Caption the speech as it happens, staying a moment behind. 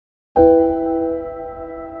Hey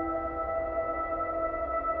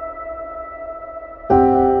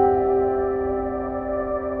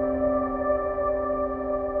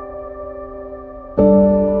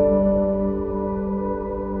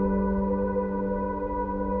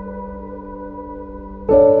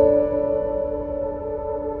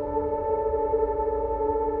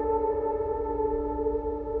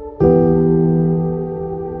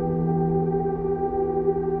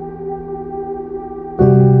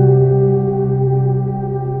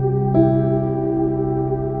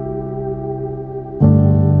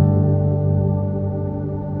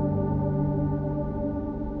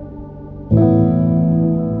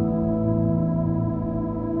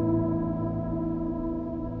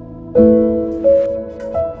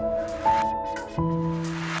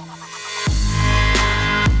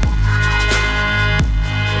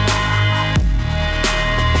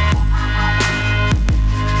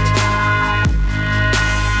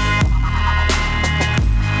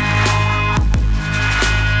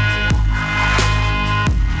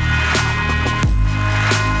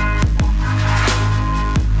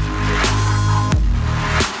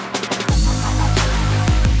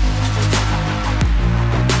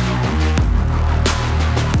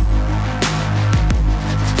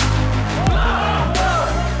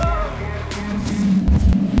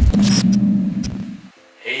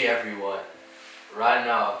everyone, right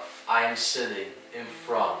now I am sitting in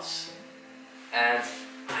France and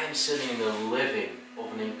I am sitting in the living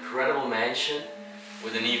of an incredible mansion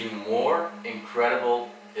with an even more incredible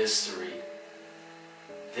history.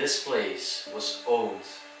 This place was owned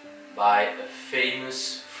by a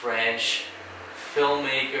famous French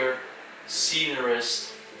filmmaker,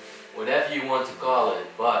 scenarist, whatever you want to call it,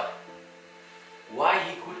 but why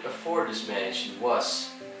he could afford this mansion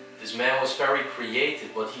was this man was very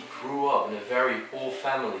creative, but he grew up in a very poor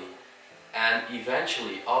family, and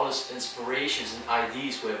eventually all his inspirations and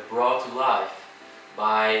ideas were brought to life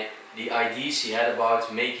by the ideas he had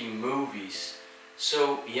about making movies.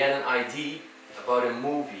 So he had an idea about a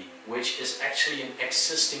movie which is actually an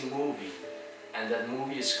existing movie, and that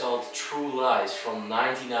movie is called True Lies from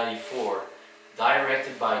 1994,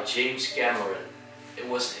 directed by James Cameron. It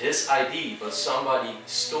was his idea, but somebody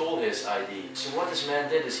stole his idea. So what this man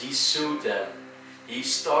did is he sued them. He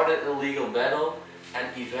started a legal battle, and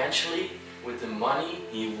eventually, with the money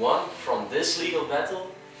he won from this legal battle,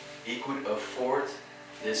 he could afford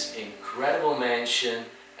this incredible mansion,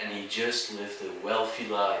 and he just lived a wealthy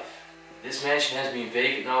life. This mansion has been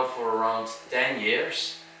vacant now for around 10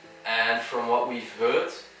 years, and from what we've heard,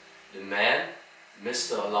 the man,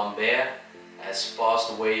 Mr. Lambert, has passed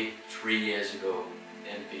away 3 years ago.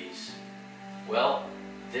 In peace. Well,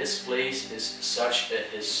 this place is such a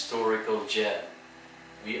historical gem.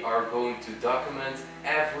 We are going to document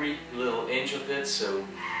every little inch of it, so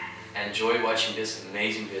enjoy watching this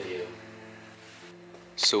amazing video.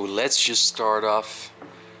 So let's just start off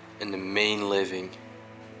in the main living.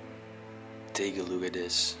 Take a look at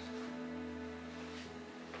this.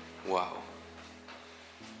 Wow.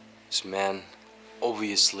 This man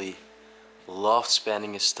obviously loved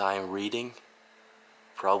spending his time reading.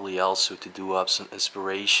 Probably also to do up some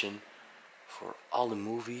inspiration for all the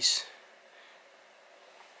movies.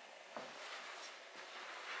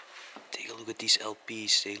 Take a look at these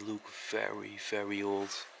LPs, they look very, very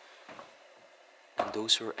old. And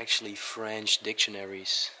those were actually French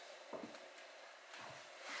dictionaries.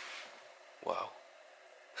 Wow.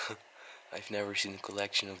 I've never seen a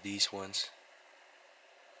collection of these ones.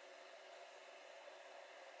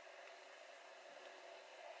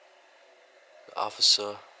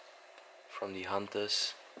 Officer from the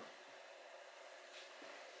Hunters.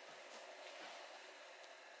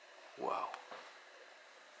 Wow.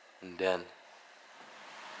 And then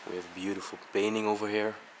we have beautiful painting over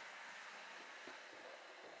here.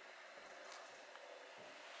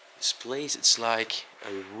 This place, it's like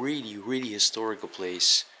a really historical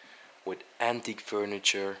place with antique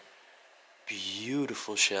furniture,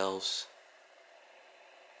 beautiful shelves,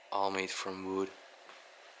 all made from wood.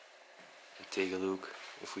 Take a look,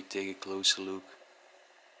 if we take a closer look,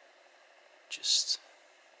 just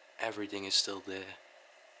everything is still there.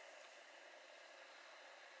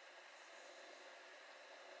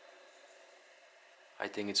 I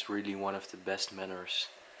think it's really one of the best manners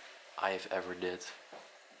I have ever did.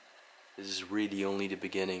 This is really only the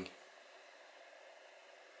beginning.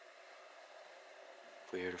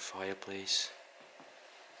 We hear the fireplace.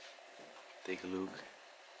 Take a look.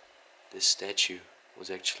 This statue was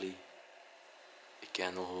actually a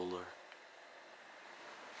candle holder.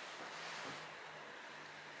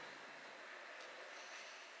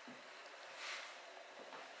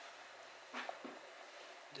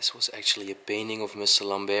 This was actually a painting of Mr.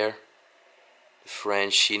 Lambert, the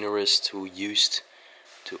French scenarist who used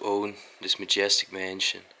to own this majestic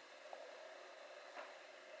mansion.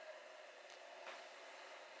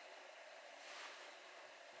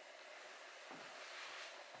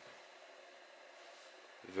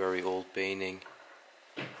 A very old painting,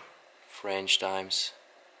 French times.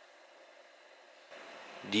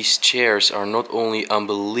 These chairs are not only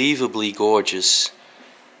unbelievably gorgeous,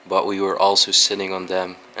 but we were also sitting on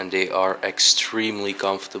them and they are extremely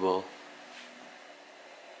comfortable.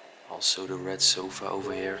 Also the red sofa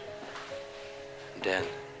over here. And then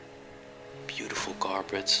beautiful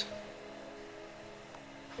carpet.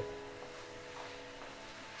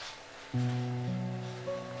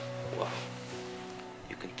 Wow,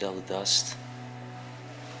 you can tell the dust.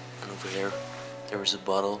 And over here there is a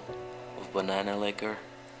bottle of banana liquor.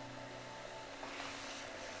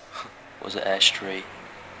 Was an ashtray.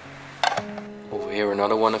 Over here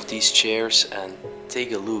another one of these chairs, and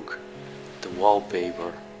take a look at the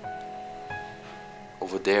wallpaper.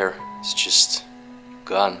 Over there it's just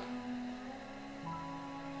gone.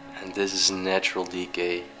 And this is natural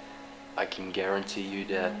decay. I can guarantee you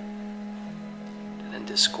that. And in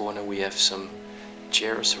this corner we have some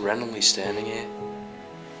chairs randomly standing here.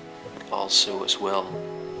 But also as well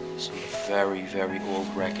some very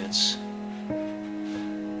old records.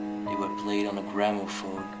 They were played on a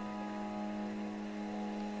gramophone.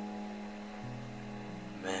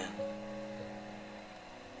 Man.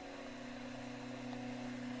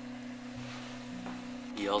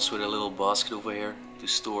 He also had a little basket over here to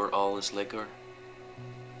store all his liquor.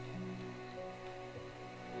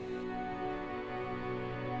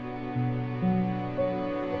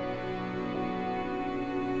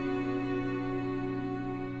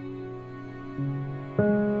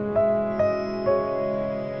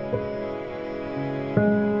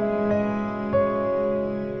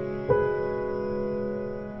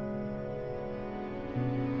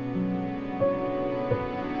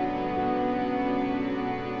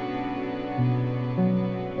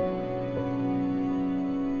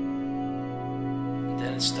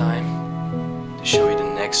 Then it's time to show you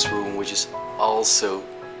the next room, which is also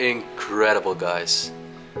incredible, guys.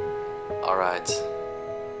 Alright,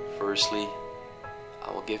 firstly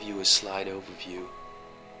I will give you a slide overview.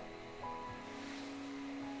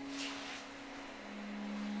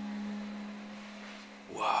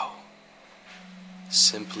 Wow,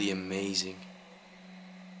 simply amazing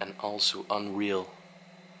and also unreal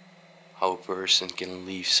how a person can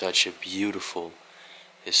leave such a beautiful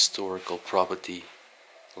historical property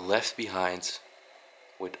left behind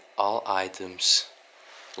with all items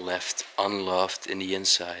left unloved in the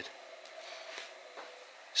inside.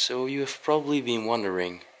 So you have probably been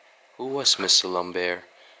wondering, who was Mr. Lambert?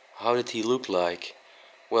 How did he look like?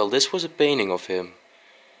 Well, this was a painting of him,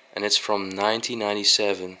 and it's from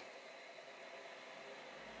 1997.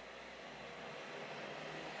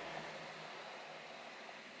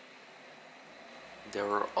 There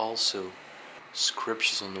are also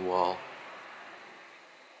scriptures on the wall,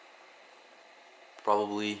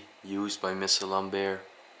 probably used by Mr. Lambert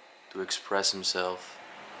to express himself.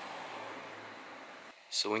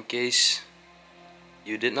 So in case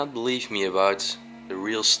you did not believe me about the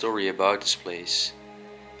real story about this place,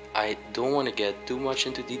 I don't want to get too much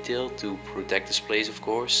into detail to protect this place, of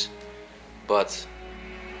course, but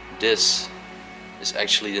this is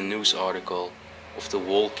actually the news article of the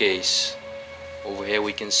wall case. Over here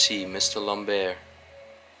we can see Mr. Lambert.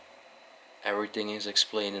 Everything is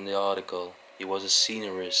explained in the article. He was a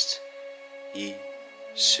scenarist. He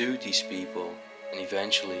sued these people and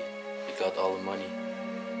eventually he got all the money.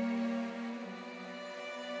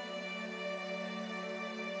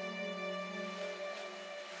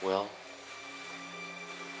 Well,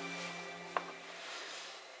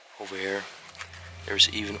 over here there's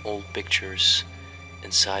even old pictures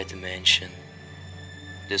inside the mansion.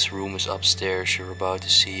 This room is upstairs, you're about to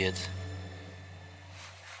see it.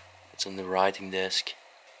 It's on the writing desk.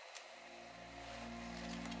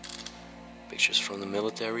 Pictures from the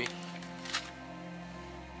military.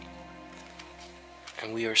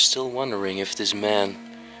 And we are still wondering if this man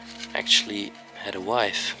actually had a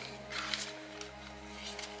wife.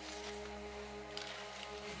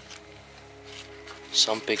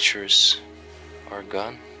 Some pictures are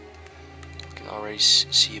gone. You can already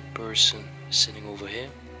see a person sitting over here.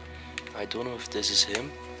 I don't know if this is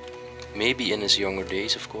him. Maybe in his younger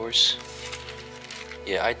days, of course.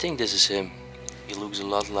 Yeah, I think this is him. He looks a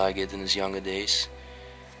lot like it in his younger days.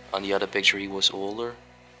 On the other picture he was older.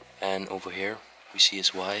 And over here we see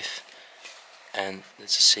his wife. And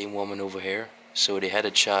it's the same woman over here. So they had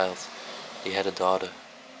a child. They had a daughter.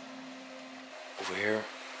 Over here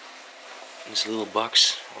in this little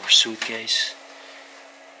box or suitcase,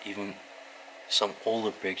 even some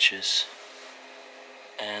older pictures,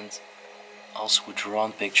 and also a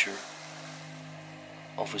drawn picture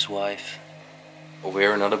of his wife. Over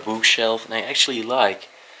here another bookshelf, and I actually like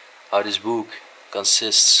how this book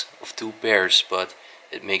consists of two pairs, but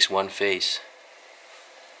it makes one face.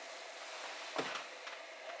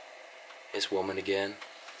 His woman again.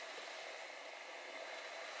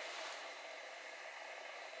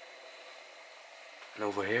 And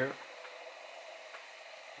over here,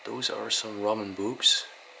 those are some ramen books,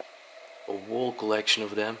 a whole collection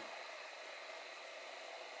of them.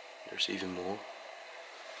 There's even more.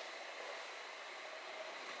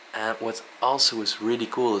 And what also is really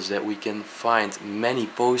cool is that we can find many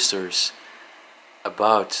posters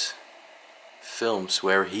about films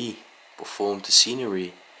where he performed the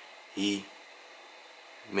scenery. He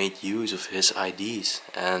made use of his ideas,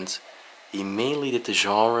 and he mainly did the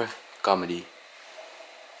genre comedy.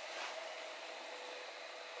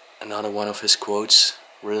 Another one of his quotes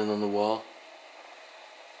written on the wall.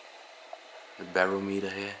 The barometer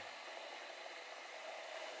here.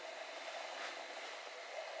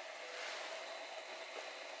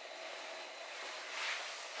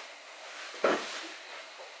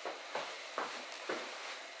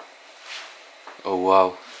 Oh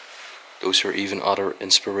wow, those were even other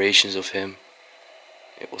inspirations of him.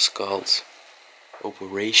 It was called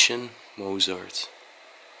Operation Mozart.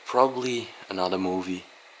 Probably another movie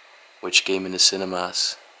which came in the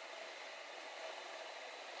cinemas.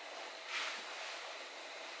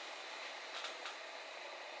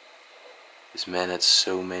 This man had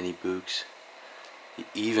so many books. He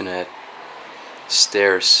even had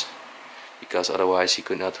stairs, because otherwise he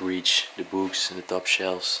could not reach the books in the top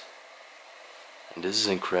shelves. And this is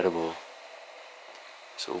incredible.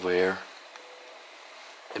 So over here,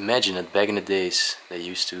 imagine that back in the days they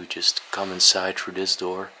used to just come inside through this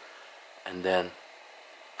door, and then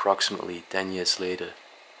approximately 10 years later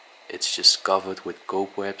it's just covered with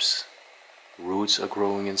cobwebs, roots are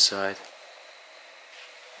growing inside,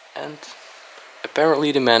 and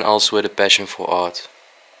apparently the man also had a passion for art.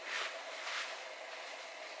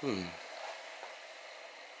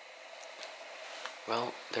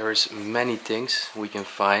 Well, there is many things we can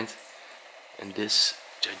find in this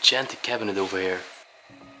gigantic cabinet over here.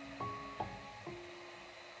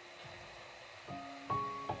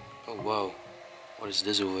 Oh wow, what is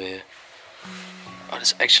this over here? Oh,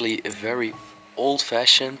 that's actually a very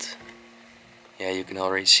old-fashioned, yeah, you can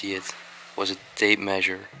already see it, was a tape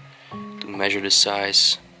measure to measure the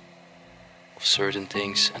size of certain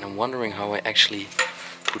things, and I'm wondering how I actually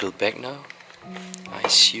put it back now. I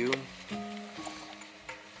assume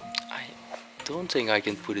I don't think I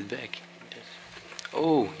can put it back.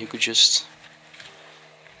 Oh, you could just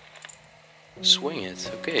swing it.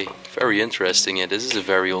 Okay, very interesting. Yeah, this is a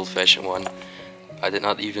very old-fashioned one. I did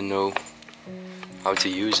not even know how to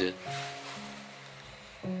use it.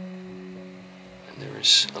 And there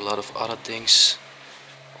is a lot of other things.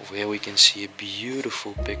 Over here we can see a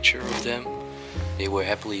beautiful picture of them. They were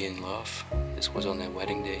happily in love. This was on their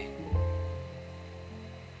wedding day.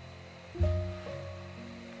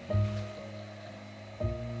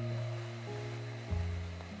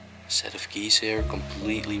 Set of keys here,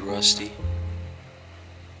 completely rusty.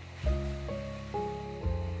 And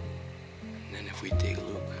then if we take a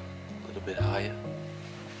look a little bit higher,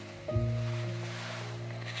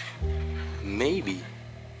 maybe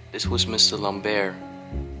this was Mr. Lambert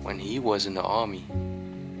when he was in the army.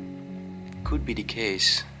 It could be the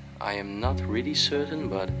case. I am not really certain,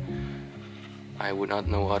 but I would not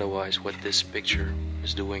know otherwise what this picture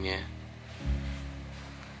is doing here.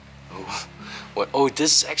 Oh, what? Oh,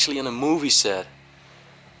 this is actually on a movie set.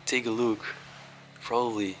 Take a look.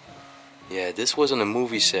 Probably. Yeah, this was on a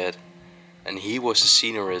movie set, and he was the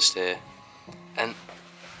scenarist there. And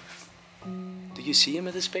do you see him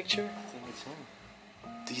in this picture? I think it's him.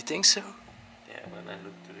 Do you think so? Yeah, when I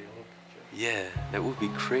look to the other picture. Yeah, that would be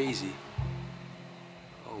crazy.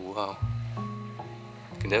 Oh wow.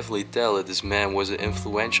 You can definitely tell that this man was an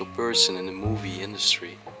influential person in the movie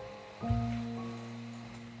industry.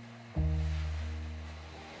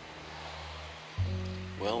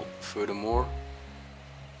 Well, furthermore,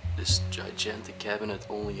 this gigantic cabinet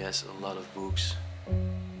only has a lot of books.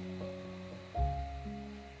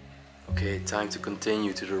 Okay, time to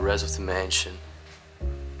continue to the rest of the mansion.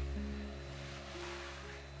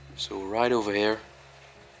 So right over here,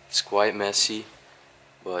 it's quite messy,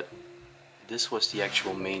 but this was the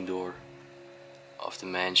actual main door of the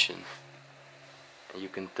mansion. And you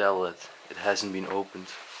can tell that it hasn't been opened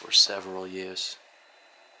for several years.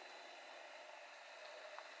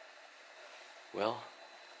 Well,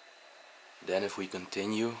 Then if we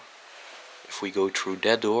continue, if we go through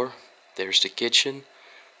that door, there's the kitchen.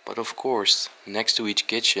 But of course, next to each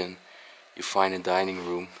kitchen, you find a dining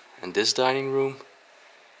room. And this dining room,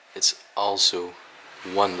 it's also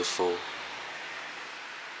wonderful.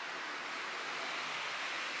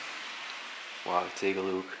 Wow, take a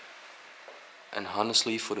look. And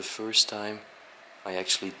honestly, for the first time, I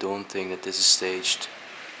actually don't think that this is staged.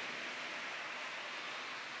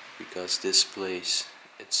 Because this place,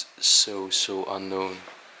 it's so unknown.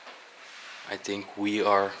 I think we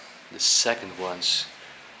are the second ones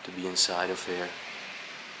to be inside of here.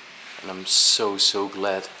 And I'm so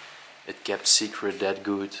glad it kept secret that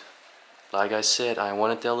good. Like I said, I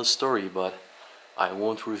want to tell the story, but I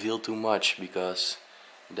won't reveal too much, because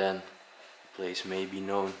then the place may be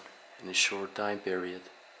known in a short time period.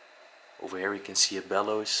 Over here you can see a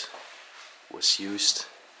bellows was used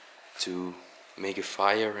to make a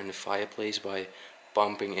fire in the fireplace by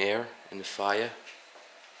pumping air in the fire.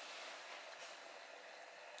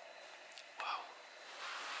 Wow,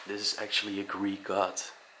 this is actually a Greek god,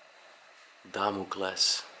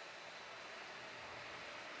 Damocles.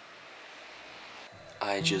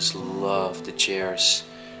 I just love the chairs,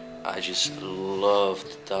 I just love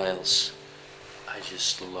the tiles, I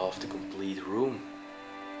just love the complete room,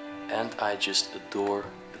 and I just adore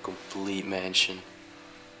the complete mansion.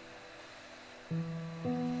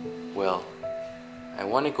 Well, I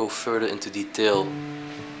want to go further into detail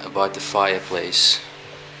about the fireplace.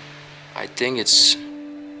 I think it's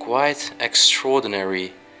quite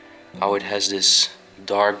extraordinary how it has this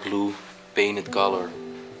dark blue painted color,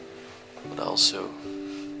 but also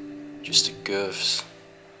just the curves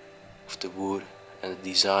of the wood and the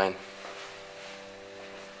design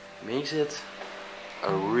makes it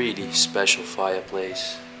a really special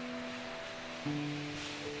fireplace.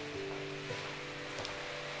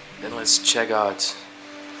 Then let's check out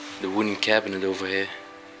the wooden cabinet over here.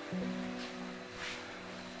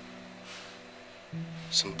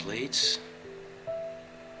 Some plates.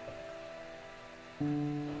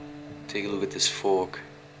 Take a look at this fork.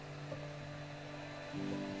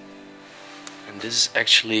 And this is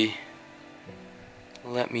actually,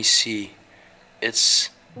 let me see, it's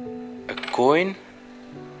a coin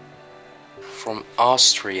from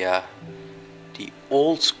Austria, the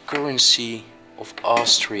old currency of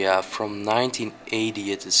Austria from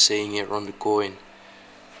 1980, it is saying here on the coin.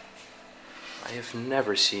 I have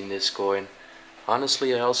never seen this coin.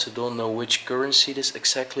 Honestly, I also don't know which currency this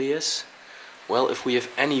exactly is. Well, if we have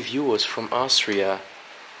any viewers from Austria,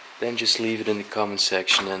 then just leave it in the comment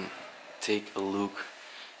section and take a look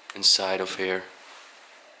inside of here.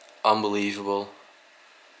 Unbelievable.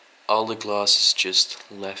 All the glasses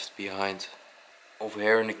just left behind. Over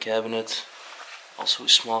here in the cabinet, also a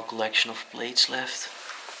small collection of plates left.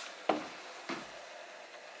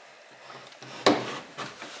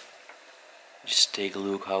 Just take a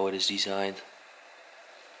look how it is designed.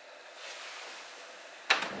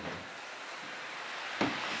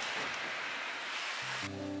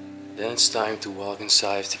 Then it's time to walk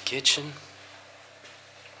inside the kitchen.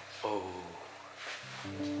 Oh,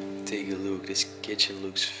 take a look, this kitchen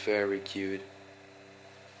looks very cute.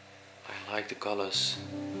 I like the colors.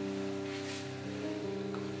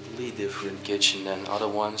 Completely different kitchen than other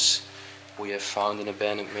ones we have found in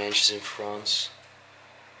abandoned mansions in France.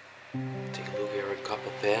 Take a look here, a copper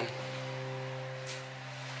pan.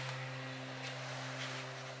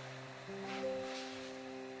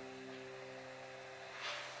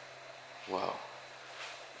 Wow.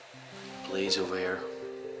 Plates over here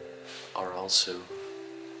are also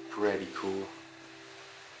pretty cool.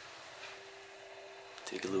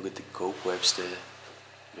 Take a look at the cobwebs there.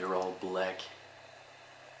 They're all black.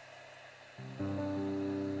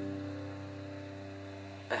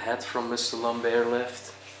 A hat from Mr. Lambert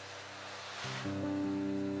left.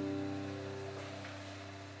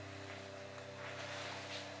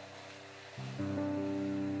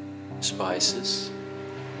 Spices.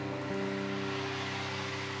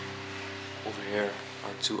 Over here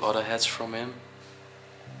are two other hats from him.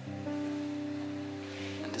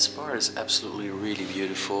 And this part is absolutely really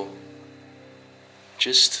beautiful.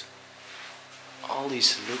 Just all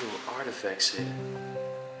these little artifacts here.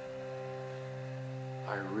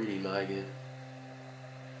 I really like it.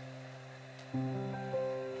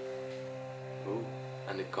 Oh,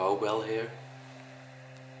 and the cowbell here.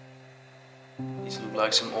 These look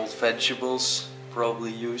like some old vegetables,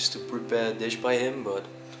 probably used to prepare a dish by him, but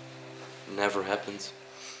never happened.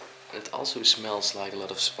 And it also smells like a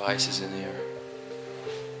lot of spices in here.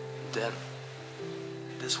 Then,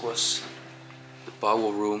 this was the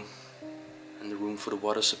power room and the room for the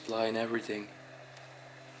water supply and everything.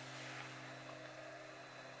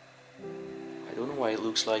 I don't know why it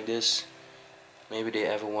looks like this. Maybe they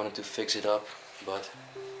ever wanted to fix it up, but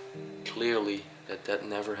clearly that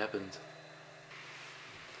never happened.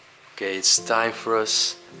 Okay, it's time for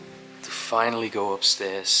us to finally go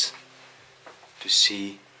upstairs to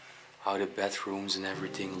see how the bedrooms and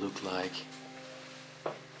everything look like.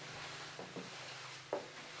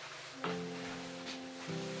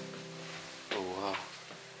 Oh wow,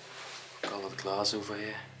 colored glass over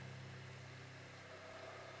here.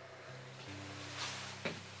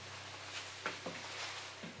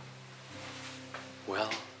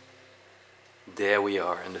 Well, there we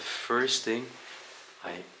are, and the first thing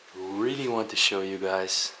I really want to show you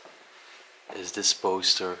guys is this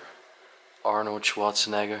poster. Arnold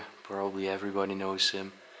Schwarzenegger, probably everybody knows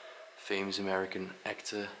him, famous American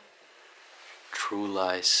actor. True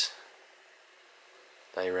Lies,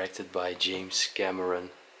 directed by James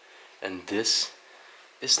Cameron. And this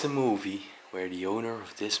is the movie where the owner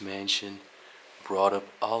of this mansion brought up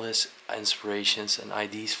all his inspirations and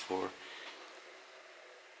ideas for.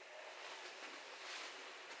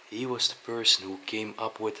 He was the person who came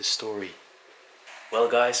up with the story. Well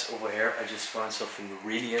guys, over here I just found something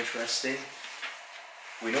really interesting.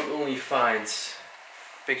 We not only find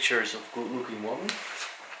pictures of good looking women,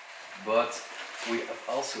 but we have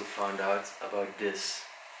also found out about this.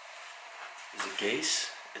 It's a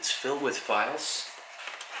case, it's filled with files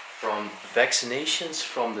from vaccinations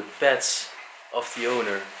from the pets of the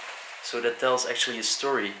owner. So that tells actually a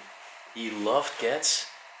story. He loved cats.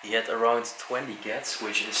 He had around 20 cats,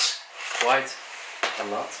 which is quite a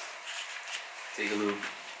lot. Take a look.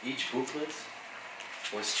 Each booklet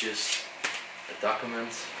was just a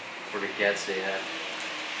document for the cats they had.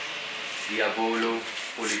 Diabolo,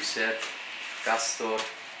 Polyxette, Castor.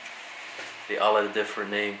 They all had a different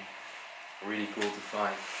name. Really cool to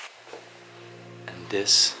find. And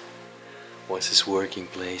this was his working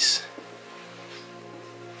place.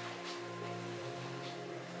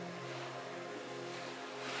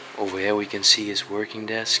 Over here we can see his working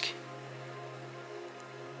desk.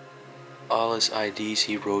 All his IDs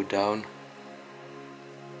he wrote down.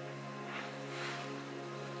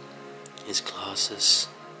 His glasses,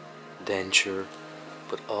 denture,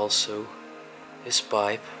 but also his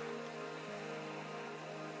pipe.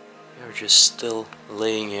 They're just still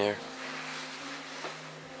laying here.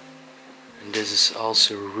 And this is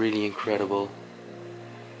also really incredible,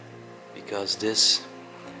 because this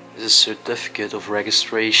is a certificate of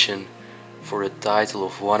registration for the title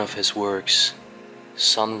of one of his works,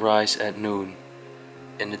 Sunrise at Noon,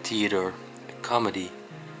 in the theater, a comedy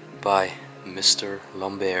by Mr.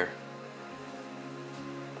 Lambert.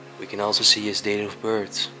 We can also see his date of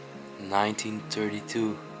birth,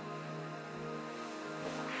 1932.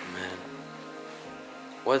 Man.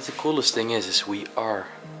 What the coolest thing is we are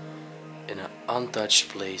in an untouched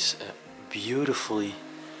place, a beautifully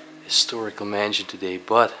historical mansion today,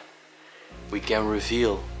 but we can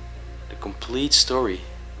reveal the complete story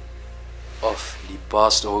of the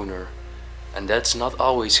past owner, and that's not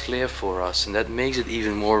always clear for us, and that makes it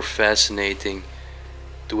even more fascinating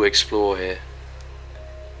to explore here,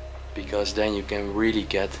 because then you can really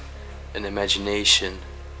get an imagination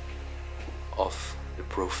of the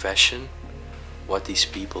profession, what these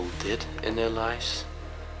people did in their lives,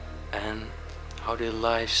 and how their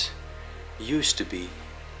lives used to be.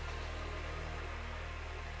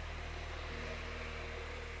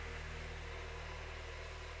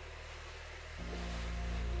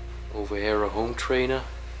 Over here a home trainer.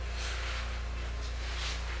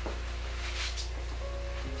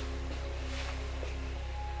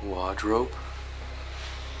 Wardrobe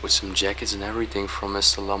with some jackets and everything from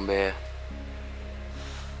Mr. Lambert.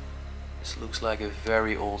 This looks like a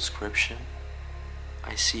very old inscription.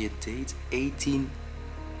 I see a date,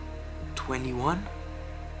 1821.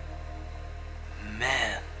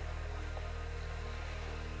 Man,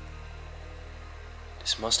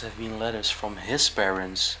 this must have been letters from his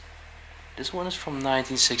parents. This one is from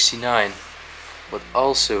 1969, but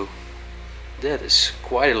also that is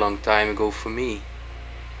quite a long time ago for me.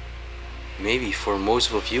 Maybe for most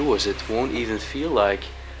of our viewers it won't even feel like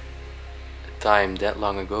a time that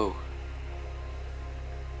long ago.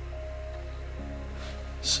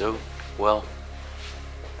 So, well,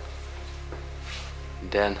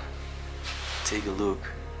 then take a look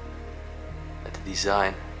at the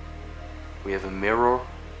design. We have a mirror.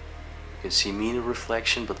 You can see me in the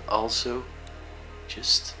reflection, but also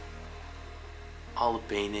just all the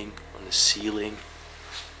painting on the ceiling,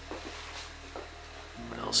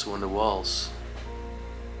 but also on the walls.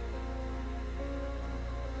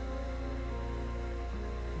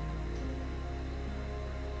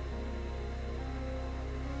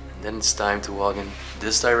 And then it's time to walk in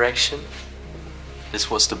this direction, This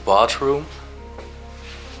was the bathroom.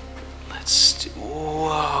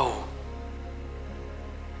 Wow!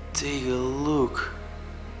 Take a look.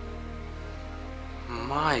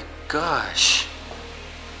 My gosh.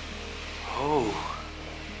 Oh.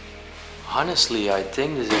 Honestly, I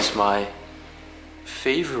think this is my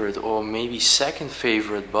favorite or maybe second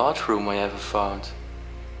favorite bathroom I ever found.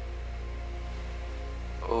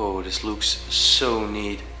 Oh, this looks so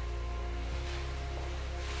neat.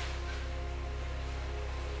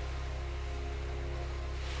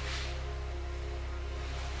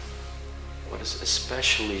 What is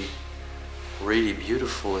especially really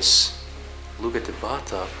beautiful is look at the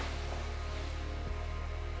bathtub.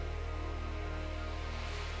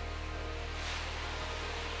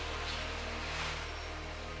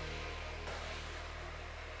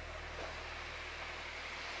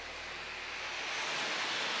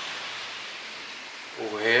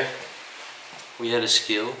 Over here we had a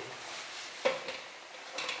skill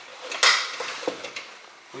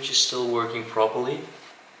which is still working properly.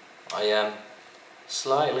 I am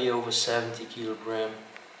slightly over 70 kilogram.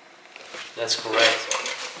 That's correct.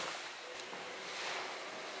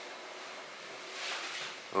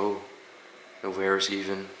 Oh, over here is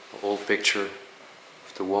even an old picture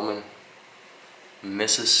of the woman,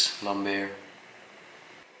 Mrs. Lambert.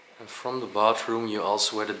 And from the bathroom you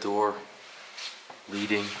also had a door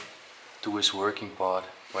leading to his working part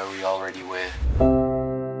where we already were.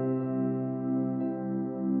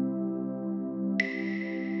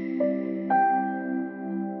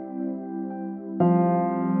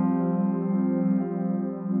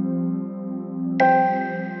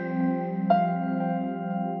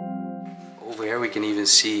 Over here we can even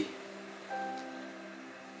see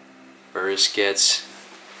where his cats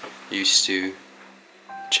used to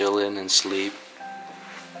chill in and sleep.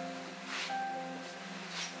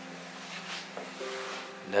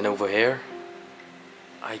 Then over here,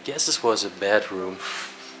 I guess this was a bedroom.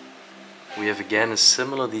 We have again a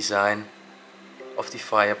similar design of the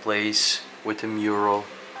fireplace with the mural.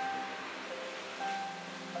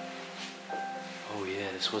 Oh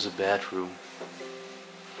yeah, this was a bedroom.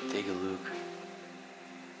 Take a look.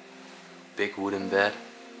 Big wooden bed.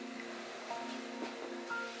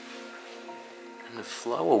 And the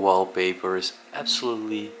flower wallpaper is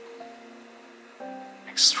absolutely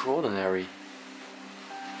extraordinary.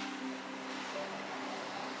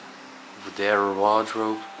 Over there a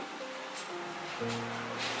wardrobe.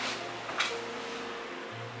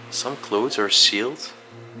 Some clothes are sealed.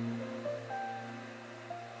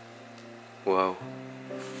 Wow.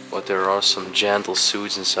 But there are some gentle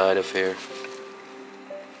suits inside of here.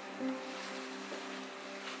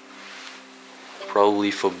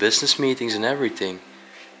 Probably for business meetings and everything.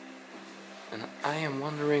 And I am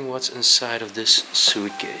wondering what's inside of this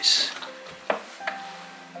suitcase.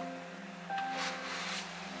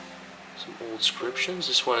 Some old inscriptions.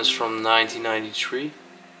 This one is from 1993.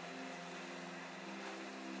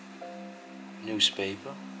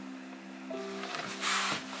 Newspaper.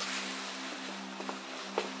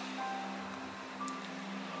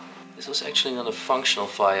 This was actually not a functional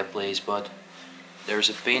fireplace, but there's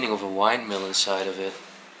a painting of a wine mill inside of it.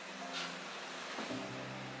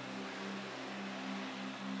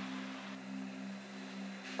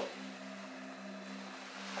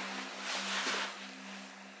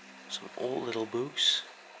 Some old little books.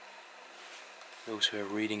 Those who are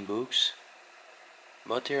reading books.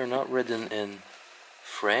 But they are not written in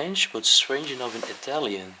French, but strange enough in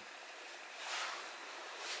Italian.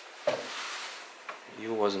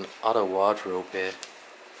 Here was an other wardrobe here.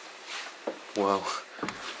 Wow,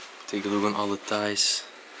 take a look on all the ties.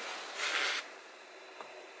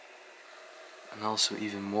 And also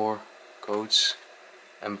even more coats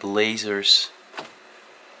and blazers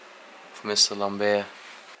of Mr. Lambert.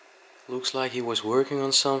 Looks like he was working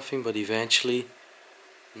on something, but eventually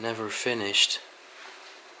never finished.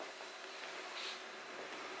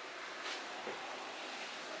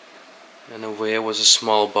 And over here was a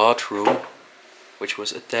small bathroom, which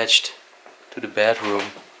was attached to the bedroom.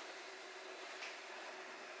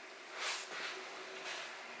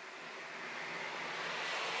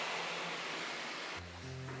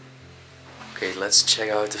 Okay, let's check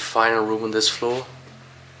out the final room on this floor.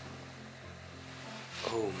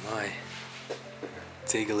 Oh my,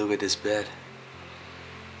 take a look at this bed.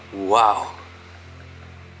 Wow,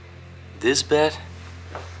 this bed,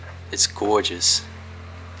 it's gorgeous.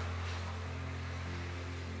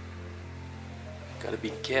 Gotta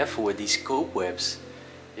be careful with these cobwebs.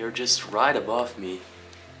 They're just right above me.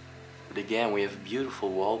 But again, we have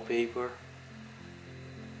beautiful wallpaper.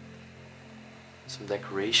 Some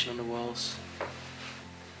decoration on the walls.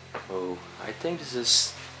 Oh, I think this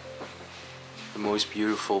is the most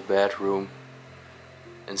beautiful bedroom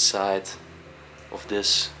inside of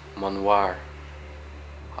this manoir,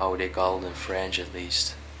 how they call it in French at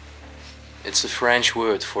least. It's a French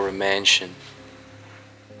word for a mansion.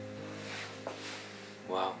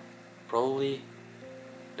 Wow, probably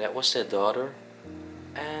that was their daughter,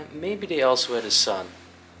 and maybe they also had a son.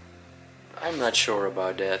 I'm not sure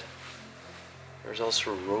about that. There's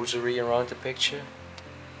also a rosary around the picture.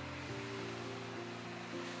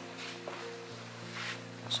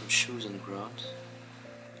 Some shoes on the ground.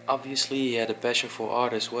 Obviously he had a passion for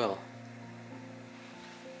art as well.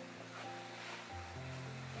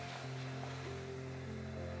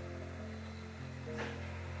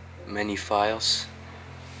 Many files.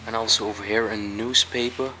 And also over here a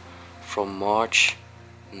newspaper from March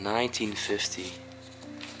 1950.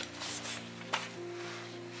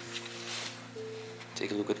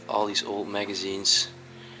 Take a look at all these old magazines.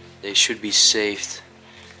 They should be saved.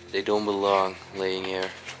 They don't belong laying here.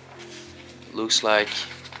 Looks like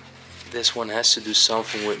this one has to do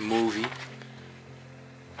something with movie.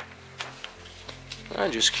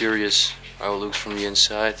 I'm just curious how it looks from the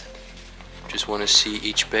inside. Just want to see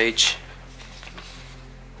each page.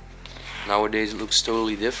 Nowadays it looks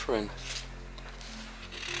totally different.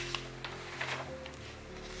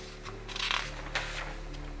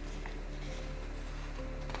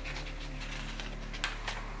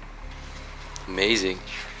 Amazing.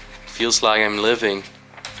 Feels like I'm living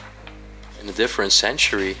in a different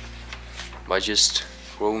century by just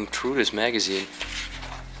going through this magazine.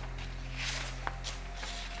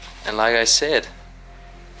 And like I said,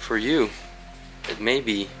 for you, it may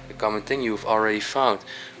be a common thing you've already found.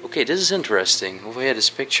 Okay, this is interesting. Over here, this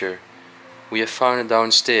picture, we have found it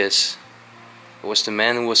downstairs. It was the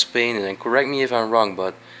man who was painted, and correct me if I'm wrong,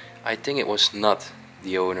 but I think it was not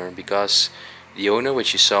the owner, because the owner,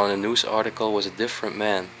 which you saw in the news article, was a different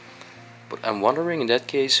man. But I'm wondering in that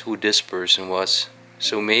case who this person was.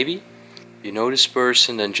 So maybe you know this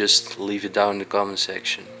person, then just leave it down in the comment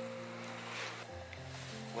section.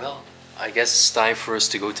 Well, I guess it's time for us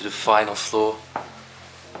to go to the final floor.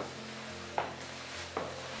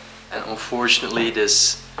 And unfortunately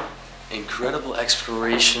this incredible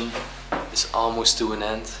exploration is almost to an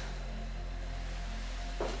end.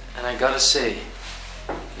 And I gotta say,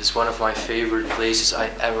 it's one of my favorite places I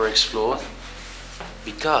ever explored,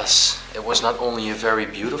 because it was not only a very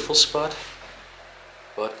beautiful spot,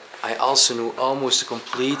 but I also knew almost a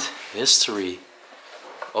complete history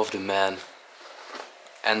of the man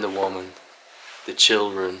and the woman, the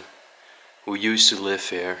children who used to live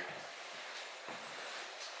here.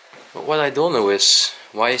 But what I don't know is,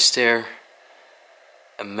 why is there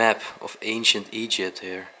a map of ancient Egypt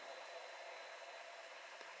here?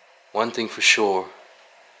 One thing for sure,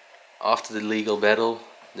 after the legal battle,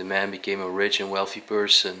 the man became a rich and wealthy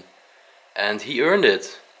person, and he earned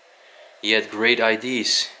it. He had great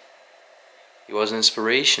ideas. He was an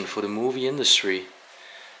inspiration for the movie industry.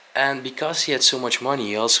 And because he had so much money,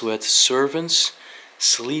 he also had servants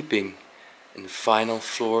sleeping in the final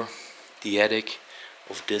floor, the attic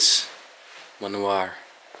of this manoir.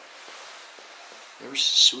 There's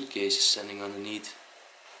suitcases standing underneath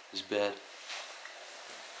this bed.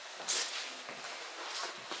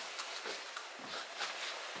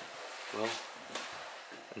 Well,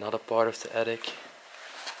 another part of the attic,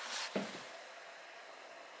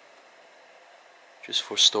 just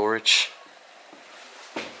for storage.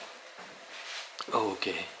 Oh,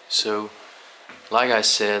 okay, so like I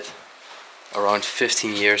said, around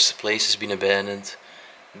 15 years the place has been abandoned.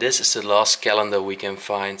 This is the last calendar we can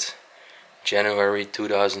find, January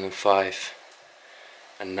 2005,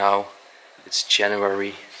 and now it's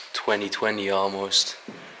January 2020 almost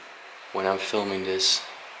when I'm filming this.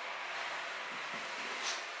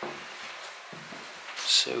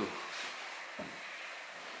 So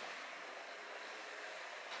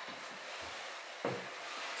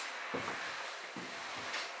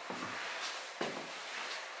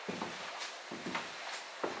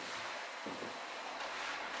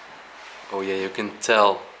oh yeah, you can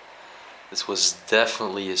tell this was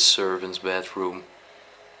definitely a servant's bedroom.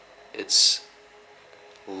 It's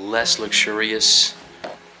less luxurious,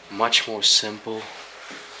 much more simple.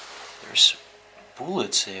 There's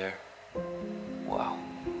bullets here. Wow.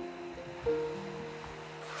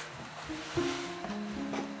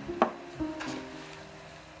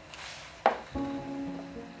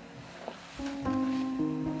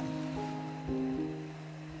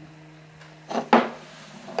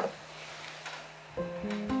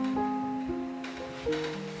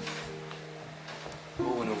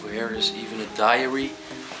 Oh, and over here there's even a diary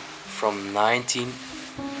from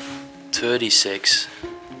 1936.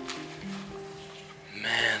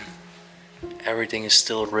 Man, everything is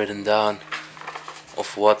still written down of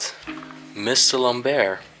what Mr.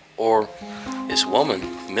 Lambert or his woman,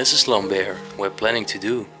 Mrs. Lambert, were planning to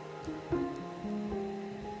do.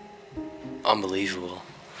 Unbelievable.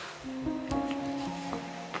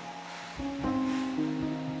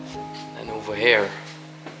 And over here,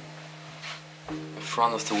 in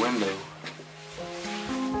front of the window,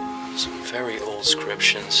 some very old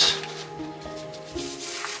inscriptions.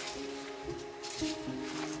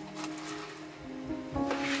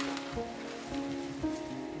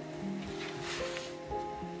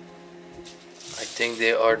 I think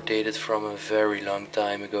they are dated from a very long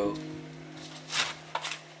time ago.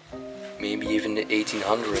 Maybe even the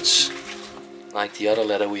 1800s, like the other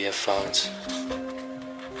letter we have found.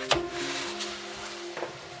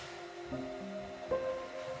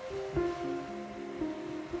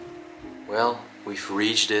 Well, we've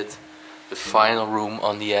reached it, the final room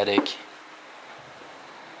on the attic.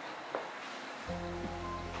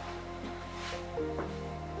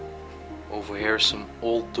 Over here some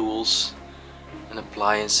old tools and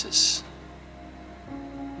appliances.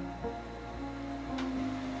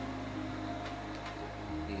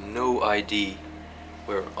 No idea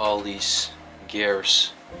where all these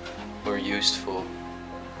gears were used for.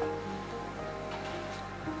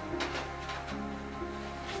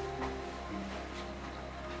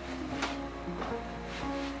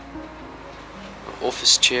 An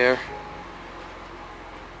office chair.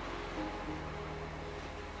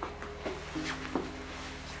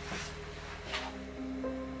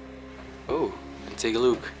 Oh, and take a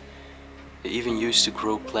look. They even used to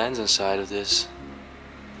grow plants inside of this.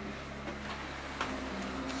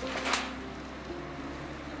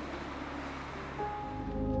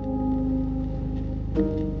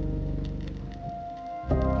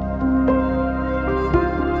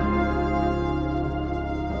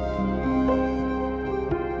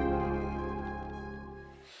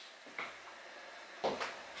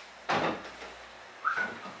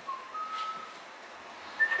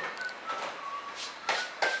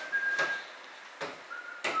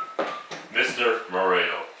 Mr.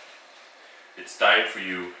 Moreno, it's time for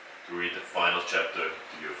you to read the final chapter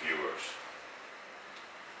to your viewers.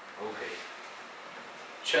 Okay.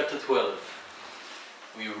 Chapter 12.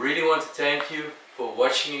 We really want to thank you for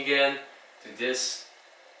watching again to this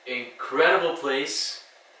incredible place.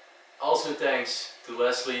 Also thanks to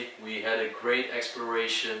Leslie, we had a great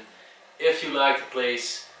exploration. If you like the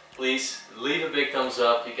place, please leave a big thumbs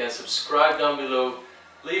up. You can subscribe down below.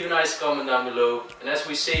 Leave a nice comment down below. And as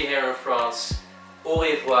we say here in France, au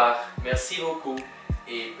revoir, merci beaucoup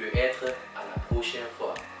et peut-être à la prochaine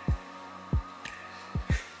fois.